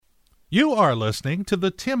You are listening to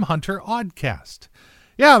the Tim Hunter Oddcast.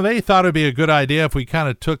 Yeah, they thought it'd be a good idea if we kind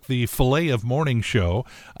of took the filet of morning show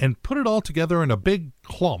and put it all together in a big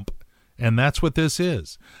clump, and that's what this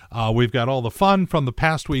is. We've got all the fun from the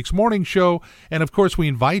past week's morning show, and of course we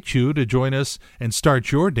invite you to join us and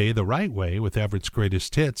start your day the right way with Everett's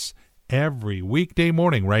Greatest Hits every weekday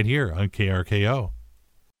morning right here on KRKO.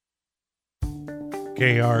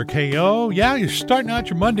 KRKO, yeah, you're starting out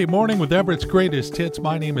your Monday morning with Everett's Greatest Hits.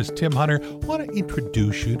 My name is Tim Hunter. I want to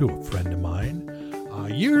introduce you to a friend of mine.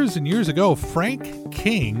 Years and years ago, Frank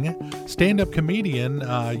King, stand-up comedian,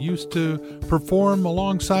 used to perform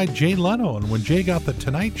alongside Jay Leno. And when Jay got the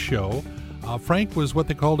Tonight Show, Frank was what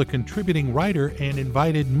they called a contributing writer and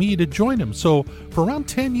invited me to join him. So for around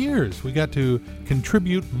 10 years, we got to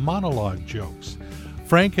contribute monologue jokes.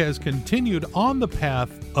 Frank has continued on the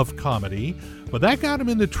path of comedy, but that got him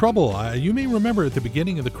into trouble. You may remember at the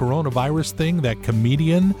beginning of the coronavirus thing, that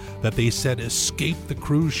comedian that they said escaped the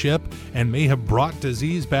cruise ship and may have brought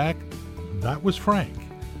disease back. That was Frank.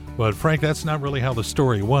 But Frank, that's not really how the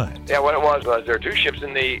story went. Yeah, what it was there were two ships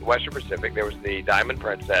in the Western Pacific. There was the Diamond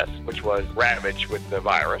Princess, which was ravaged with the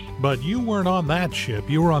virus. But you weren't on that ship.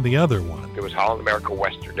 You were on the other one. It was Holland America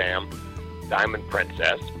Westerdam, Diamond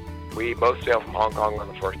Princess. We both sailed from Hong Kong on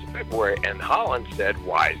the 1st of February, and Holland said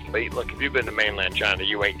wisely, look, if you've been to mainland China,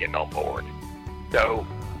 you ain't getting on board. So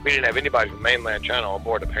we didn't have anybody from mainland China on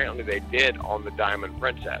board. Apparently they did on the Diamond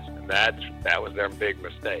Princess, and that was their big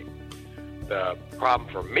mistake. The problem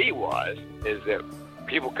for me is that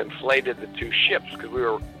people conflated the two ships because we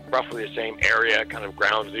were roughly the same area, kind of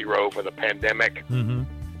ground zero for the pandemic. Mm-hmm.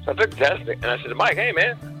 So I took the test, and I said to Mike, hey,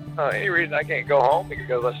 man, any reason I can't go home? He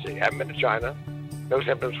goes, let's see, haven't been to China. No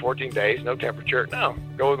symptoms, 14 days, no temperature. No,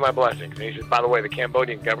 go with my blessings. And he said, by the way, the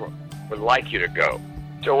Cambodian government would like you to go.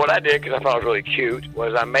 So what I did, because I thought it was really cute,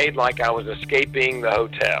 was I made like I was escaping the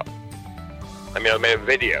hotel. I made a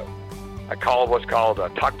video. I called what's called a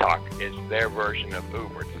Tuk Tuk. It's their version of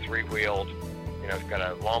Uber. It's a three-wheeled, it's got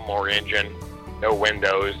a lawnmower engine, no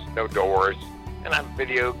windows, no doors. And I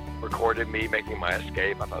video recorded me making my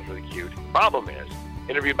escape. I thought it was really cute. Problem is,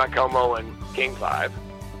 interviewed by Como and King 5.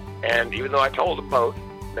 And even though I told them both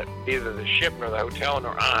that neither the ship nor the hotel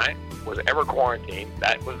nor I was ever quarantined,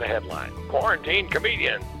 that was the headline. Quarantined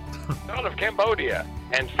comedian out of Cambodia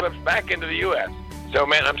and slips back into the U.S. So,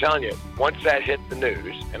 man, I'm telling you, once that hit the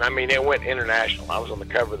news, and it went international. I was on the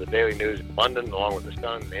cover of the Daily News in London, along with the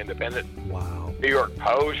Sun and the Independent. Wow. New York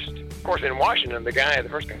Post. Of course, in Washington, the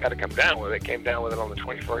first guy to come down with it came down with it on the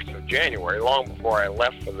 21st of January, long before I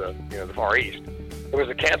left for the Far East. It was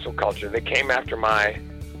a cancel culture. They came after my...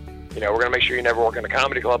 we're going to make sure you never work in a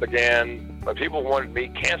comedy club again. But people wanted me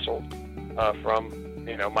canceled from,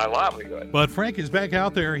 my livelihood. But Frank is back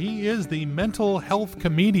out there. He is the mental health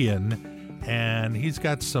comedian, and he's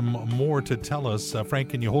got some more to tell us. Frank,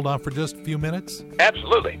 can you hold on for just a few minutes?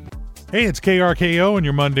 Absolutely. Hey, it's KRKO and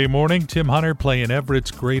your Monday morning. Tim Hunter playing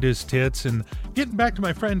Everett's Greatest Hits. And getting back to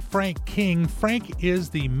my friend Frank King. Frank is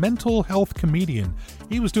the mental health comedian.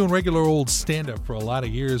 He was doing regular old stand-up for a lot of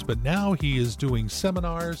years, but now he is doing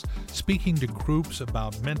seminars, speaking to groups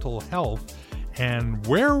about mental health. And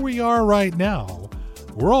where we are right now,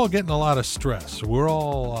 we're all getting a lot of stress. We're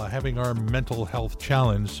all having our mental health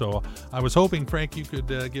challenge. So I was hoping, Frank, you could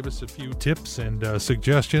give us a few tips and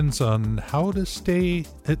suggestions on how to stay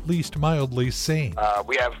at least mildly sane.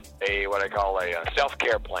 We have what I call a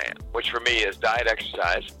self-care plan, which for me is diet,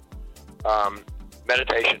 exercise,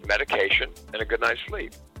 meditation, medication, and a good night's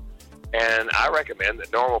sleep. And I recommend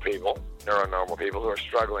that neuronormal people who are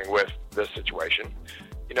struggling with this situation,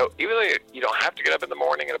 even though you don't have to get up in the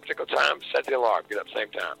morning at a particular time, set the alarm, get up at the same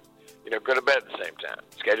time. Go to bed at the same time.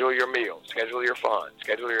 Schedule your meals, schedule your fun,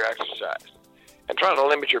 schedule your exercise. And try to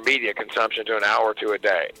limit your media consumption to an hour or two a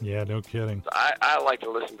day. Yeah, no kidding. I like to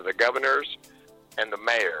listen to the governors and the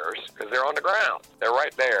mayors because they're on the ground. They're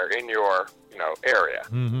right there in your, area.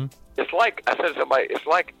 Mm-hmm. It's like, I said to somebody, it's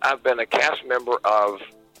like I've been a cast member of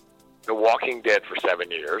The Walking Dead for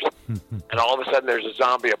 7 years, and all of a sudden there's a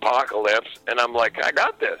zombie apocalypse, and I'm like, I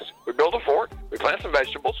got this. We build a fort, we plant some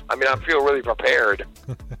vegetables. I feel really prepared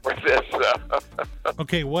for this.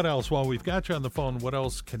 Okay, what else? While we've got you on the phone, what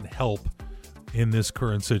else can help in this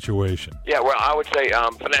current situation? Yeah, well, I would say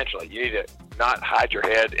financially, you need to not hide your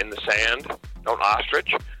head in the sand. Don't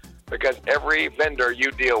ostrich, because every vendor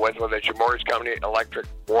you deal with, whether it's your mortgage company, electric,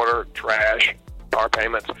 water, trash, car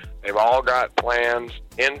payments, they've all got plans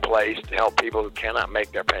in place to help people who cannot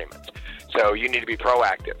make their payments. So you need to be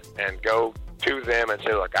proactive and go to them and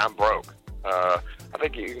say, look, I'm broke. I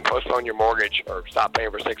think you can postpone your mortgage or stop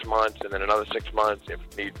paying for 6 months and then another 6 months if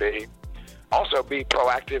need be. Also, be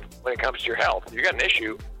proactive when it comes to your health. If you got an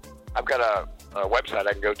issue, I've got a website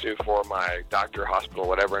I can go to for my doctor, hospital,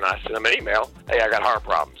 whatever, and I send them an email. Hey, I got heart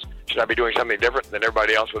problems. Should I be doing something different than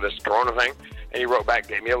everybody else with this corona thing? And he wrote back,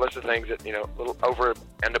 gave me a list of things that, a little over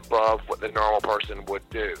and above what the normal person would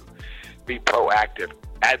do. Be proactive.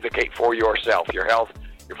 Advocate for yourself, your health,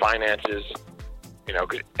 your finances. And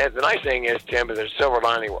the nice thing is, Tim, is there's a silver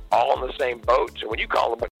lining. We're all in the same boat. So when you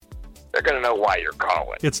call them, they're going to know why you're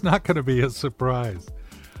calling. It's not going to be a surprise.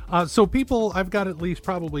 So people, I've got at least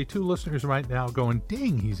probably 2 listeners right now going,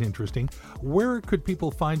 dang, he's interesting. Where could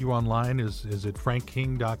people find you online? Is it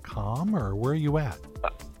frankking.com or where are you at?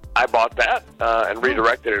 I bought that and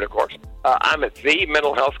redirected it, of course. I'm at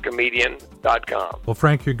thementalhealthcomedian.com. Well,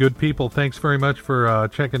 Frank, you're good people. Thanks very much for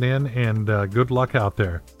checking in, and good luck out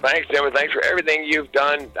there. Thanks, Tim, and thanks for everything you've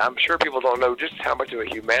done. I'm sure people don't know just how much of a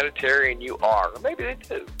humanitarian you are. Or maybe they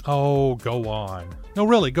do. Oh, go on. No,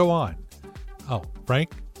 really, go on. Oh,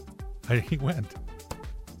 Frank? He went.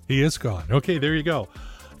 He is gone. Okay, there you go.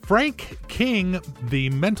 Frank King,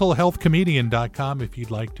 thementalhealthcomedian.com, if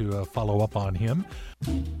you'd like to follow up on him.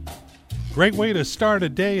 Great way to start a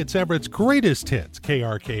day. It's Everett's greatest hits,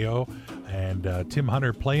 KRKO, and Tim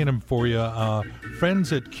Hunter playing them for you.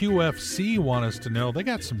 Friends at QFC want us to know they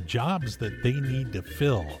got some jobs that they need to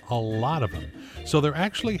fill, a lot of them. So they're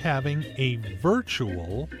actually having a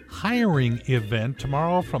virtual hiring event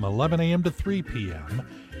tomorrow from 11 a.m. to 3 p.m.,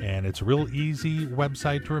 and it's a real easy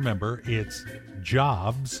website to remember. It's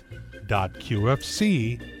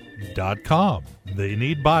jobs.qfc.com. They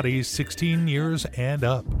need bodies 16 years and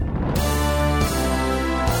up.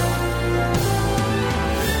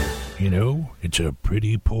 It's a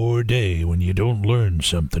pretty poor day when you don't learn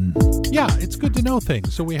something. Yeah, it's good to know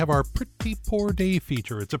things. So we have our Pretty Poor Day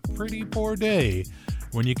feature. It's a pretty poor day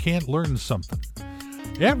when you can't learn something.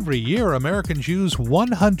 Every year, Americans use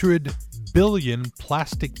 100 billion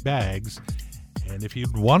plastic bags. And if you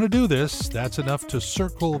want to do this, that's enough to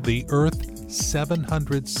circle the Earth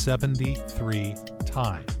 773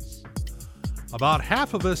 times. About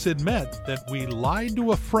half of us admit that we lied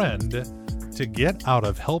to a friend to get out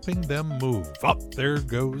of helping them move. There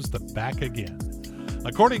goes the back again.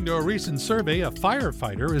 According to a recent survey, a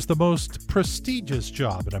firefighter is the most prestigious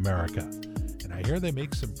job in America. And I hear they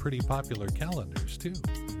make some pretty popular calendars, too.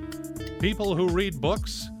 People who read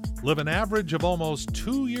books live an average of almost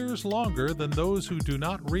 2 years longer than those who do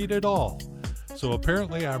not read at all. So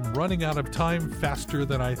apparently I'm running out of time faster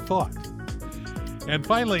than I thought. And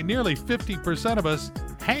finally, nearly 50% of us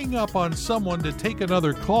hang up on someone to take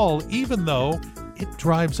another call, even though it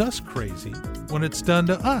drives us crazy when it's done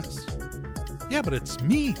to us. Yeah, but it's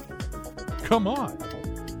me. Come on.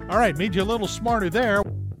 All right, made you a little smarter there.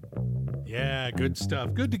 Yeah, good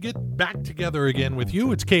stuff. Good to get back together again with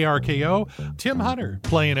you. It's KRKO. Tim Hunter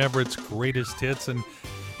playing Everett's greatest hits. And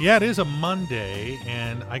yeah, it is a Monday,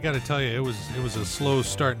 and I got to tell you, it was a slow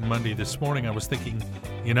start Monday this morning. I was thinking,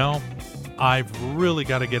 I've really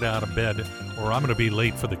got to get out of bed or I'm going to be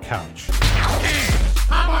late for the couch. Hey,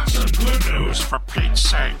 how about some good news for Pete's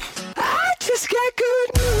sake? I just got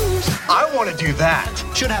good news. I want to do that.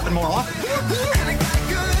 Should happen more often.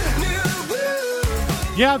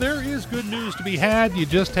 Yeah, there is good news to be had. You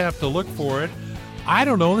just have to look for it. I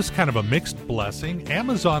don't know, this is kind of a mixed blessing.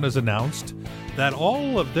 Amazon has announced that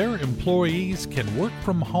all of their employees can work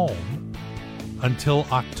from home until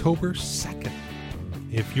October 2nd.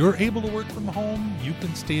 If you're able to work from home, you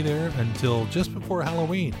can stay there until just before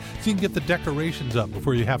Halloween, so you can get the decorations up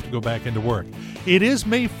before you have to go back into work. It is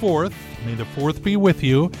May 4th. May the 4th be with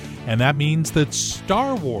you, and that means that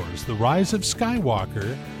Star Wars: The Rise of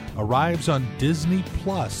Skywalker arrives on Disney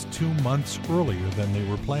Plus 2 months earlier than they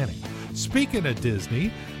were planning. Speaking of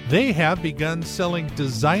Disney, they have begun selling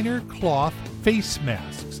designer cloth face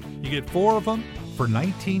masks. You get 4 of them for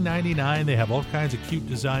 $19.99. They have all kinds of cute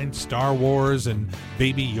designs, Star Wars and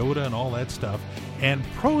Baby Yoda and all that stuff. And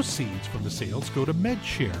proceeds from the sales go to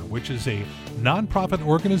MedShare, which is a nonprofit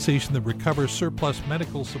organization that recovers surplus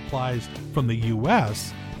medical supplies from the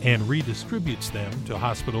U.S. and redistributes them to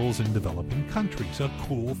hospitals in developing countries. A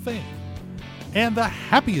cool thing. And the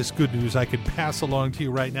happiest good news I could pass along to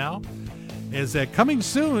you right now is that coming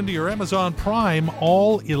soon to your Amazon Prime,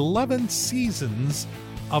 all 11 seasons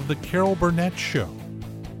of The Carol Burnett Show,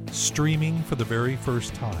 streaming for the very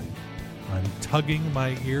first time. I'm tugging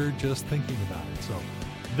my ear just thinking about it. So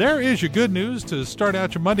there is your good news to start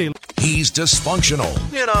out your Monday. He's dysfunctional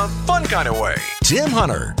in a fun kind of way. Tim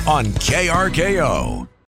Hunter on KRKO.